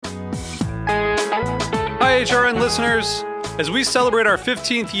HRN listeners. As we celebrate our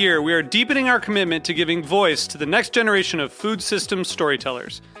 15th year, we are deepening our commitment to giving voice to the next generation of food systems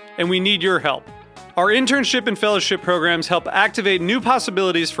storytellers, and we need your help. Our internship and fellowship programs help activate new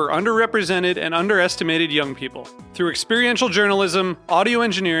possibilities for underrepresented and underestimated young people through experiential journalism, audio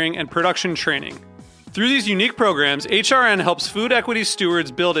engineering, and production training. Through these unique programs, HRN helps food equity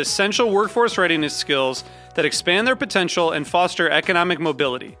stewards build essential workforce readiness skills that expand their potential and foster economic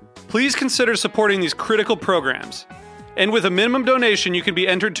mobility. Please consider supporting these critical programs. And with a minimum donation, you can be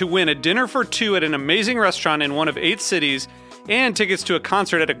entered to win a dinner for two at an amazing restaurant in one of 8 cities and tickets to a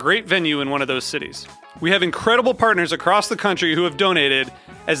concert at a great venue in one of those cities. We have incredible partners across the country who have donated,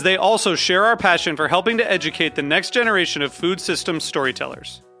 as they also share our passion for helping to educate the next generation of food systems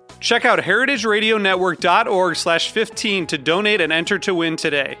storytellers. Check out heritageradionetwork.org/15 to donate and enter to win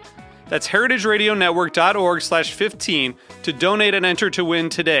today. That's heritageradionetwork.org/15 to donate and enter to win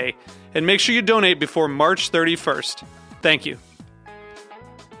today. And make sure you donate before March 31st. Thank you.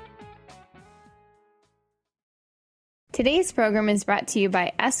 Today's program is brought to you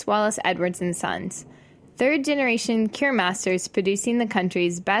by S. Wallace Edwards & Sons, third-generation cure masters producing the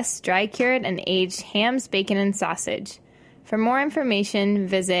country's best dry-cured and aged hams, bacon, and sausage. For more information,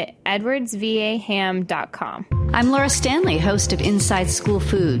 visit edwardsvaham.com. I'm Laura Stanley, host of Inside School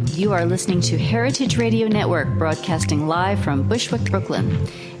Food. You are listening to Heritage Radio Network, broadcasting live from Bushwick, Brooklyn.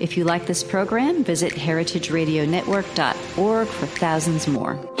 If you like this program, visit heritageradionetwork.org for thousands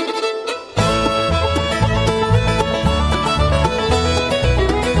more.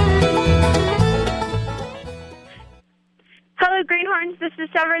 Hello, Greenhorns. This is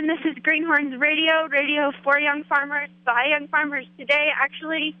Severin. This is Greenhorns Radio for young farmers, by young farmers today,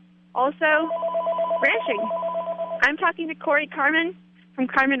 actually also ranching. I'm talking to Cory Carmen from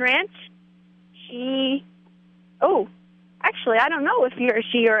Carman Ranch. I don't know if you're a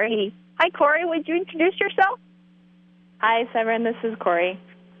she or a he. Hi, Cory. Would you introduce yourself? Hi, Severin. This is Cory.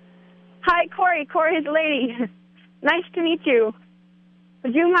 Hi, Cory. Cory's the lady. Nice to meet you.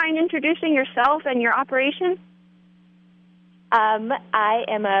 Would you mind introducing yourself and your operation? I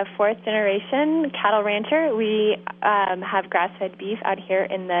am a fourth-generation cattle rancher. We have grass-fed beef out here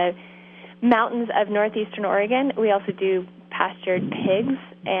in the mountains of northeastern Oregon. We also do pastured pigs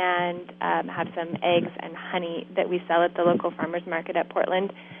and have some eggs and honey that we sell at the local farmers market at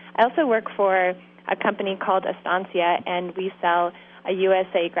Portland. I also work for a company called Estancia, and we sell a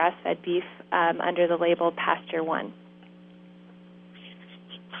USA grass-fed beef under the label Pasture One.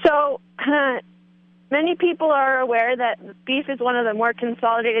 So, many people are aware that beef is one of the more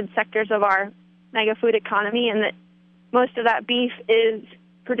consolidated sectors of our mega food economy, and that most of that beef is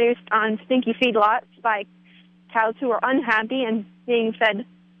produced on stinky feedlots by cows who are unhappy and being fed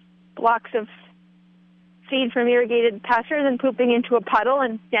blocks of feed from irrigated pastures and pooping into a puddle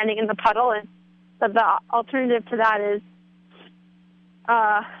and standing in the puddle. And but the alternative to that is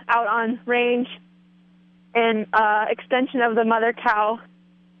out on range and extension of the mother cow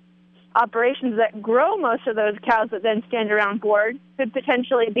operations that grow most of those cows that then stand around board could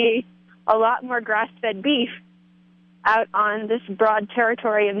potentially be a lot more grass-fed beef out on this broad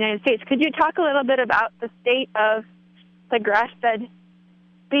territory of the United States. Could you talk a little bit about the state of the grass-fed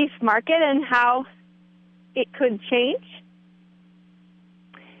beef market and how it could change?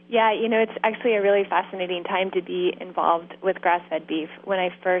 Yeah, it's actually a really fascinating time to be involved with grass-fed beef. When I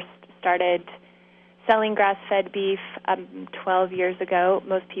first started selling grass-fed beef 12 years ago,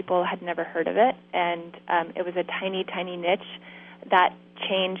 most people had never heard of it, and it was a tiny, tiny niche that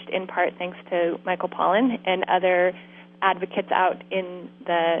changed in part thanks to Michael Pollan and other advocates out in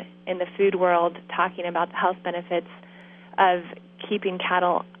the food world talking about the health benefits of keeping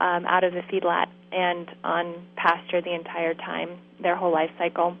cattle out of the feedlot and on pasture the entire time, their whole life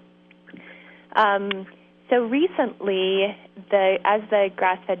cycle. So recently, as the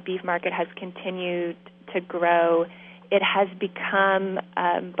grass-fed beef market has continued to grow, it has become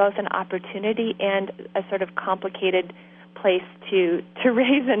both an opportunity and a sort of complicated place to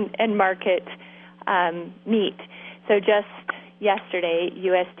raise and market meat. So just yesterday,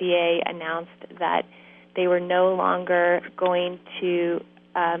 USDA announced that they were no longer going to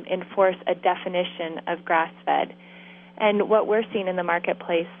enforce a definition of grass-fed. And what we're seeing in the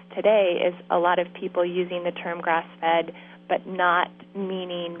marketplace today is a lot of people using the term grass-fed, but not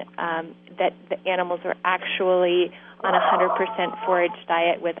meaning that the animals are actually on a 100% forage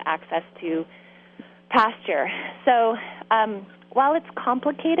diet with access to pasture. So while it's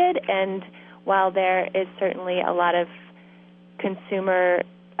complicated and while there is certainly a lot of consumer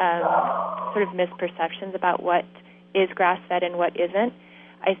sort of misperceptions about what is grass-fed and what isn't,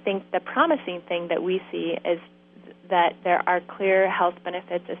 I think the promising thing that we see is that there are clear health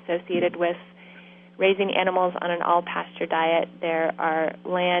benefits associated with raising animals on an all-pasture diet. There are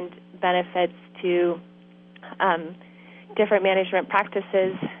land benefits to different management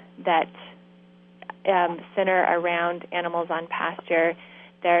practices that center around animals on pasture.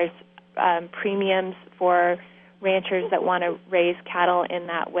 There's premiums for ranchers that want to raise cattle in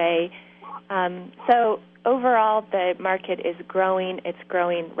that way. So overall, the market is growing. It's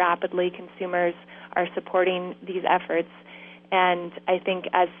growing rapidly. Consumers are supporting these efforts. And I think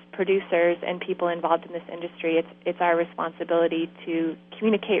as producers and people involved in this industry, it's our responsibility to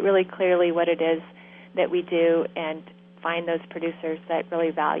communicate really clearly what it is that we do and find those producers that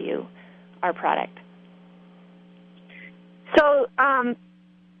really value our product. So,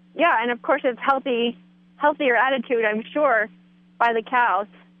 yeah, and of course it's healthier attitude, I'm sure, by the cows.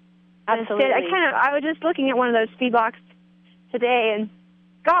 Absolutely. I was just looking at one of those feedlots today, and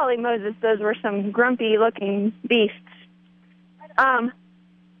golly Moses, those were some grumpy-looking beasts. I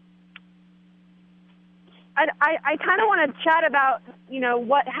kind of want to chat about,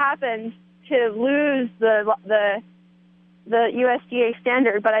 what happened to lose the USDA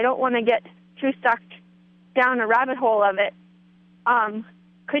standard, but I don't want to get too stuck down a rabbit hole of it.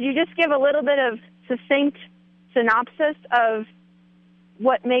 Could you just give a little bit of succinct synopsis of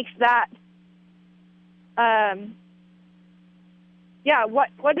what makes that,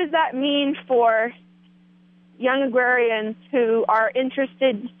 what does that mean for young agrarians who are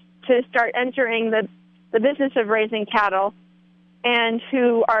interested to start entering the business of raising cattle and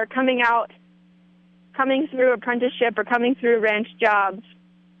who are coming through apprenticeship or coming through ranch jobs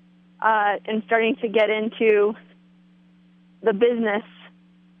and starting to get into the business?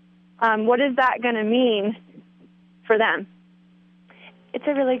 What is that going to mean for them? It's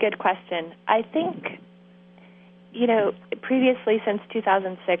a really good question. I think, previously since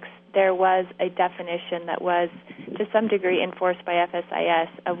 2006, there was a definition that was to some degree enforced by FSIS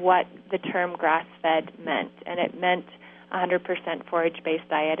of what the term grass-fed meant, and it meant 100% forage-based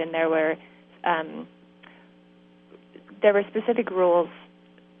diet, and there were specific rules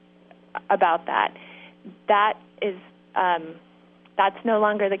about that. That is that's no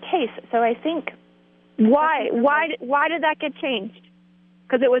longer the case. So I think why did that get changed?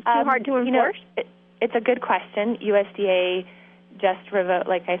 Because it was too hard to enforce? It's a good question. USDA just revoked,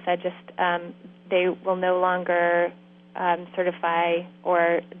 like I said, they will no longer certify,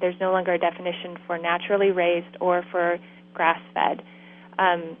 or there's no longer a definition for naturally raised or for grass-fed.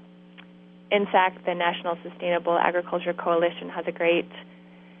 In fact, the National Sustainable Agriculture Coalition has a great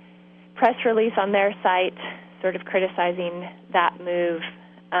press release on their site sort of criticizing that move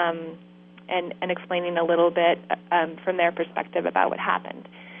and explaining a little bit from their perspective about what happened.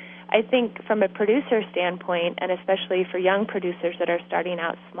 I think from a producer standpoint, and especially for young producers that are starting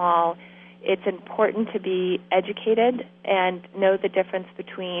out small, it's important to be educated and know the difference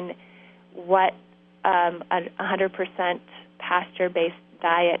between what a 100% pasture-based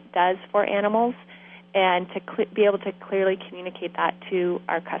diet does for animals and to be able to clearly communicate that to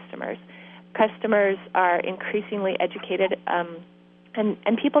our customers. Customers are increasingly educated,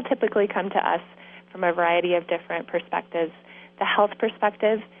 and people typically come to us from a variety of different perspectives. The health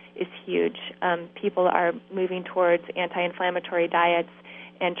perspective is huge. People are moving towards anti-inflammatory diets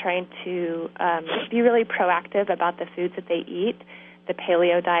and trying to be really proactive about the foods that they eat. The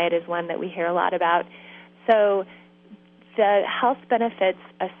paleo diet is one that we hear a lot about. So the health benefits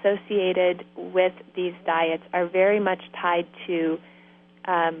associated with these diets are very much tied to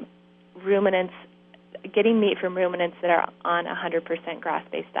ruminants, getting meat from ruminants that are on a 100%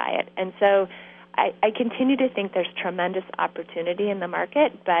 grass-based diet. And so I continue to think there's tremendous opportunity in the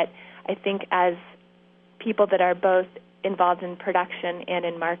market, but I think as people that are both involved in production and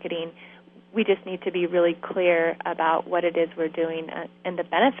in marketing, we just need to be really clear about what it is we're doing and the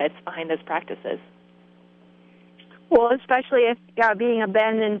benefits behind those practices. Well, especially if being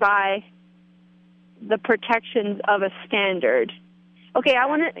abandoned by the protections of a standard. Okay,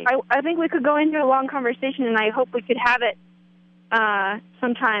 I think we could go into a long conversation, and I hope we could have it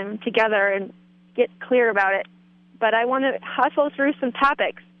sometime together and get clear about it. But I want to hustle through some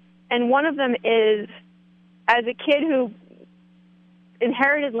topics, and one of them is, as a kid who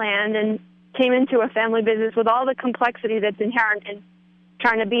inherited land and came into a family business with all the complexity that's inherent in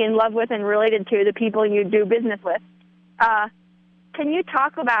trying to be in love with and related to the people you do business with, can you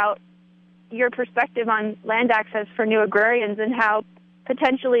talk about your perspective on land access for new agrarians and how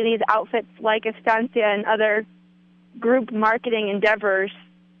potentially these outfits like Estancia and other group marketing endeavors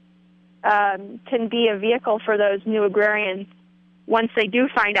can be a vehicle for those new agrarians once they do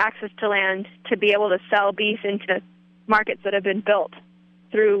find access to land to be able to sell beef into markets that have been built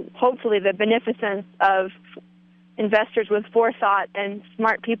through, hopefully, the beneficence of investors with forethought and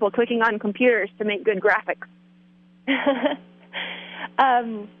smart people clicking on computers to make good graphics?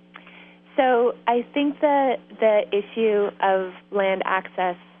 So I think the issue of land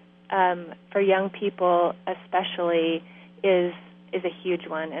access for young people especially is a huge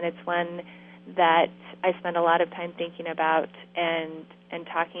one, and it's one that I spend a lot of time thinking about and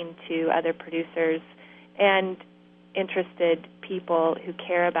talking to other producers and interested people who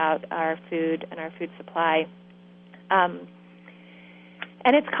care about our food and our food supply. And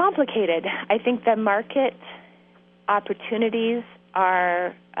it's complicated. I think the market opportunities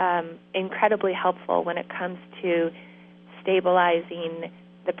are incredibly helpful when it comes to stabilizing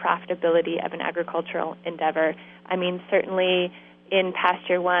the profitability of an agricultural endeavor. I mean, certainly in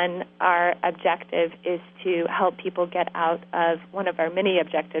Pasture One, our objective is to help people get out of, one of our many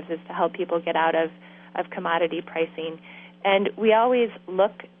objectives is to help people get out of commodity pricing. And we always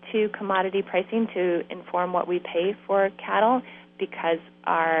look to commodity pricing to inform what we pay for cattle because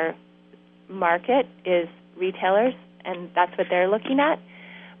our market is retailers, and that's what they're looking at.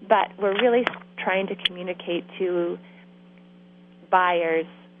 But we're really trying to communicate to buyers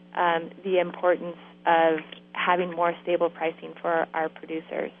the importance of having more stable pricing for our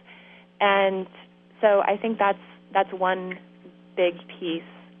producers. And so I think that's one big piece.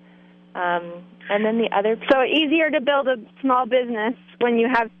 And then the other piece... So easier to build a small business when you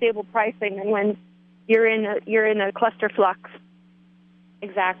have stable pricing than when you're in a cluster flux.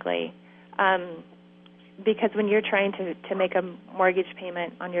 Exactly. Because when you're trying to make a mortgage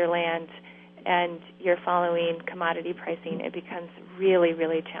payment on your land and you're following commodity pricing, it becomes really,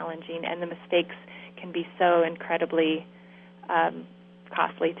 really challenging, and the mistakes can be so incredibly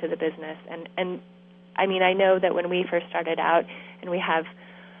costly to the business. And I mean, I know that when we first started out, and we have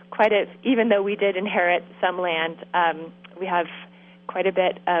even though we did inherit some land, we have quite a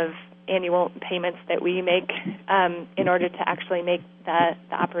bit of annual payments that we make in order to actually make the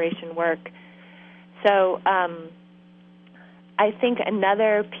operation work. So I think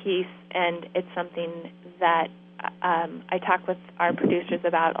another piece, and it's something that I talk with our producers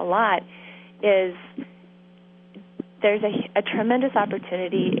about a lot, is there's a tremendous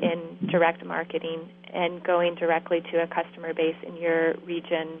opportunity in direct marketing and going directly to a customer base in your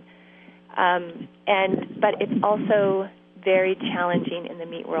region. But it's also very challenging in the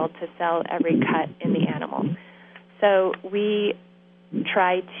meat world to sell every cut in the animal. So we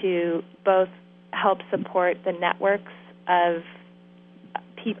try to both help support the networks of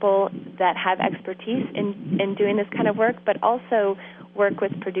people that have expertise in doing this kind of work, but also work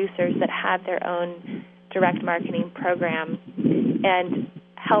with producers that have their own direct marketing program and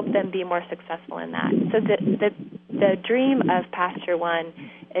help them be more successful in that. So the dream of Pasture One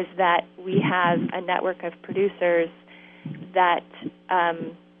is that we have a network of producers that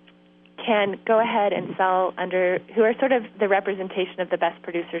can go ahead and sell who are sort of the representation of the best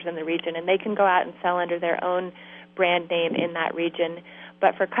producers in the region, and they can go out and sell under their own brand name in that region.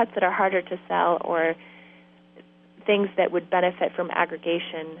 But for cuts that are harder to sell or things that would benefit from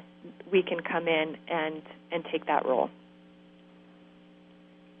aggregation, we can come in and take that role.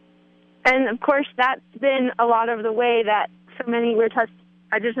 And, of course, that's been a lot of the way that so many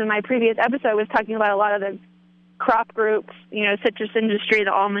I just in my previous episode was talking about a lot of the crop groups, citrus industry,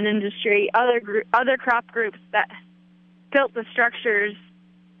 the almond industry, other crop groups that built the structures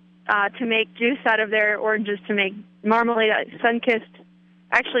to make juice out of their oranges, to make marmalade. Sunkist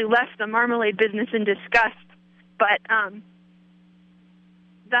actually left the marmalade business in disgust, but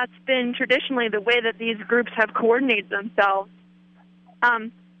that's been traditionally the way that these groups have coordinated themselves.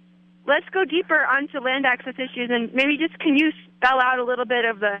 Let's go deeper onto land access issues, and maybe just can you spell out a little bit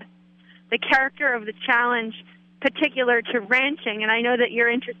of the character of the challenge particular to ranching? And I know that you're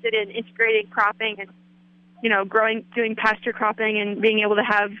interested in integrating cropping and, doing pasture cropping and being able to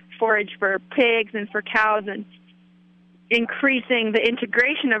have forage for pigs and for cows and increasing the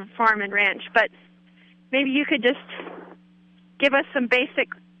integration of farm and ranch. But maybe you could just give us some basic,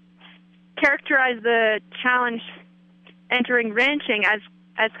 characterize the challenge entering ranching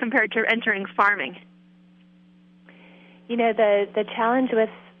as compared to entering farming. The challenge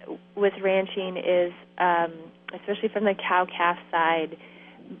with ranching is, especially from the cow-calf side,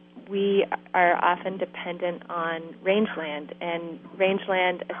 we are often dependent on rangeland, and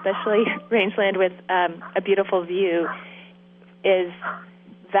rangeland, especially rangeland with a beautiful view, is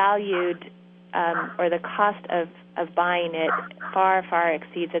valued, or the cost of buying it far, far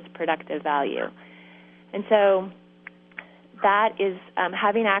exceeds its productive value. And so that is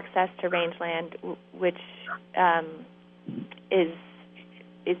having access to rangeland, which is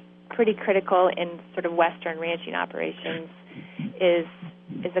pretty critical in sort of Western ranching operations, is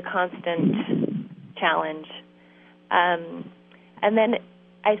a constant challenge. And then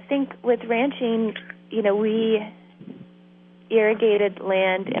I think with ranching, irrigated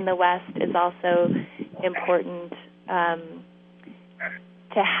land in the West is also important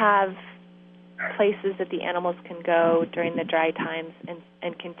to have places that the animals can go during the dry times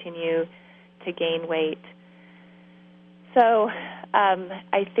and continue to gain weight. So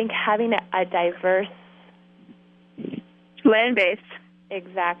I think having a diverse land base,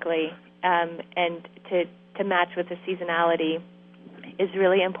 exactly, and to match with the seasonality is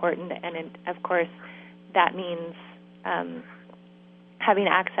really important. And of course, that means having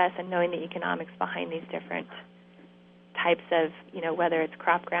access and knowing the economics behind these different types of, whether it's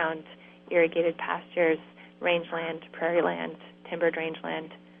crop ground, irrigated pastures, rangeland, prairie land, timbered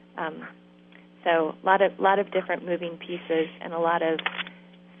rangeland. So a lot of different moving pieces and a lot of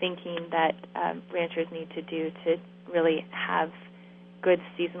thinking that ranchers need to do to really have good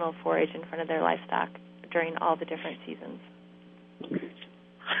seasonal forage in front of their livestock during all the different seasons.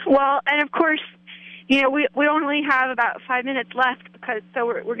 Well, and of course, we only have about 5 minutes left, so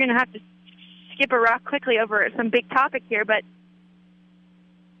we're going to have to skip around quickly over some big topic here, but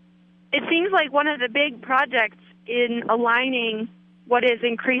it seems like one of the big projects in aligning what is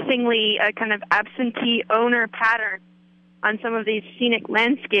increasingly a kind of absentee owner pattern on some of these scenic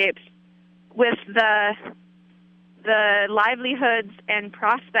landscapes with the livelihoods and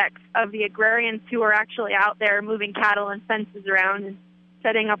prospects of the agrarians who are actually out there moving cattle and fences around and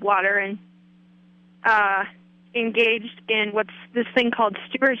setting up water and engaged in what's this thing called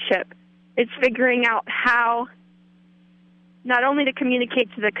stewardship. It's figuring out how not only to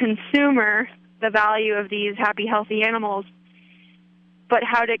communicate to the consumer the value of these happy, healthy animals, but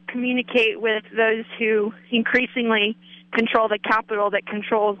how to communicate with those who increasingly control the capital that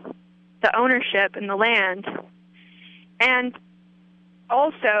controls the ownership and the land. And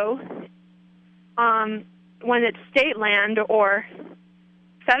also, when it's state land or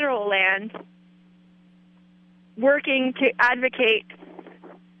federal land, working to advocate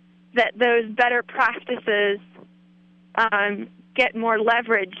that those better practices get more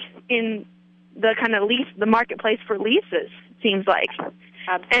leverage in the kind of the marketplace for leases, seems like.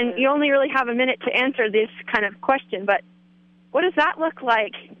 Absolutely. And you only really have a minute to answer this kind of question, but what does that look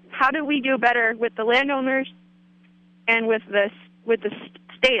like? How do we do better with the landowners and with the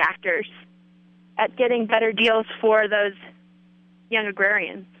state actors at getting better deals for those young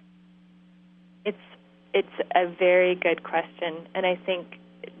agrarians? It's a very good question, and I think,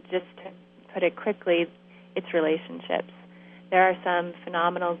 just to put it quickly, it's relationships. There are some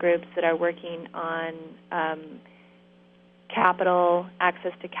phenomenal groups that are working on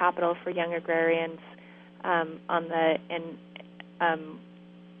access to capital for young agrarians.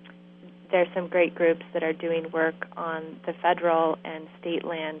 There's some great groups that are doing work on the federal and state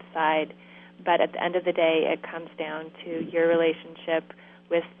land side, but at the end of the day, it comes down to your relationship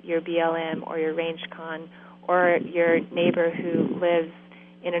with your BLM or your range con or your neighbor who lives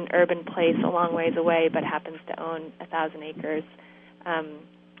in an urban place a long ways away but happens to own 1,000 acres. And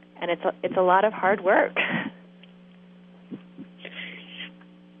it's a lot of hard work.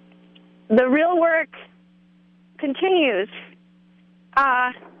 The real work continues.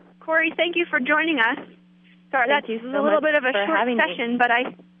 Cory, thank you for joining us. Sorry, that was a little bit of a short session, but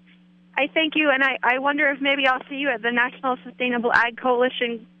I thank you, and I wonder if maybe I'll see you at the National Sustainable Ag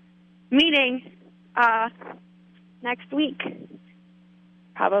Coalition meeting next week.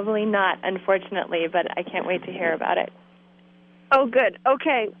 Probably not, unfortunately, but I can't wait to hear about it. Oh, good.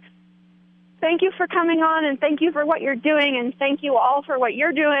 Okay. Thank you for coming on, and thank you for what you're doing, and thank you all for what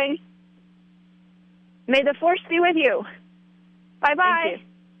you're doing. May the force be with you. Bye-bye.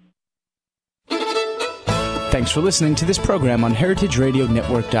 Thank you. Thanks for listening to this program on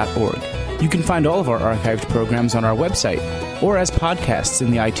heritageradionetwork.org. You can find all of our archived programs on our website or as podcasts in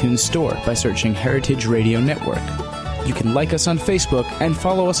the iTunes Store by searching Heritage Radio Network. You can like us on Facebook and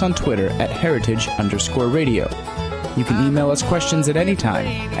follow us on Twitter at @heritage_radio. You can email us questions at any time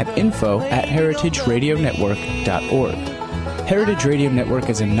at info@heritageradionetwork.org. Heritage Radio Network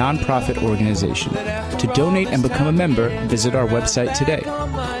is a non-profit organization. To donate and become a member, visit our website today.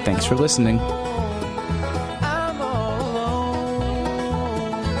 Thanks for listening.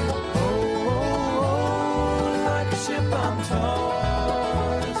 Like a ship I'm told.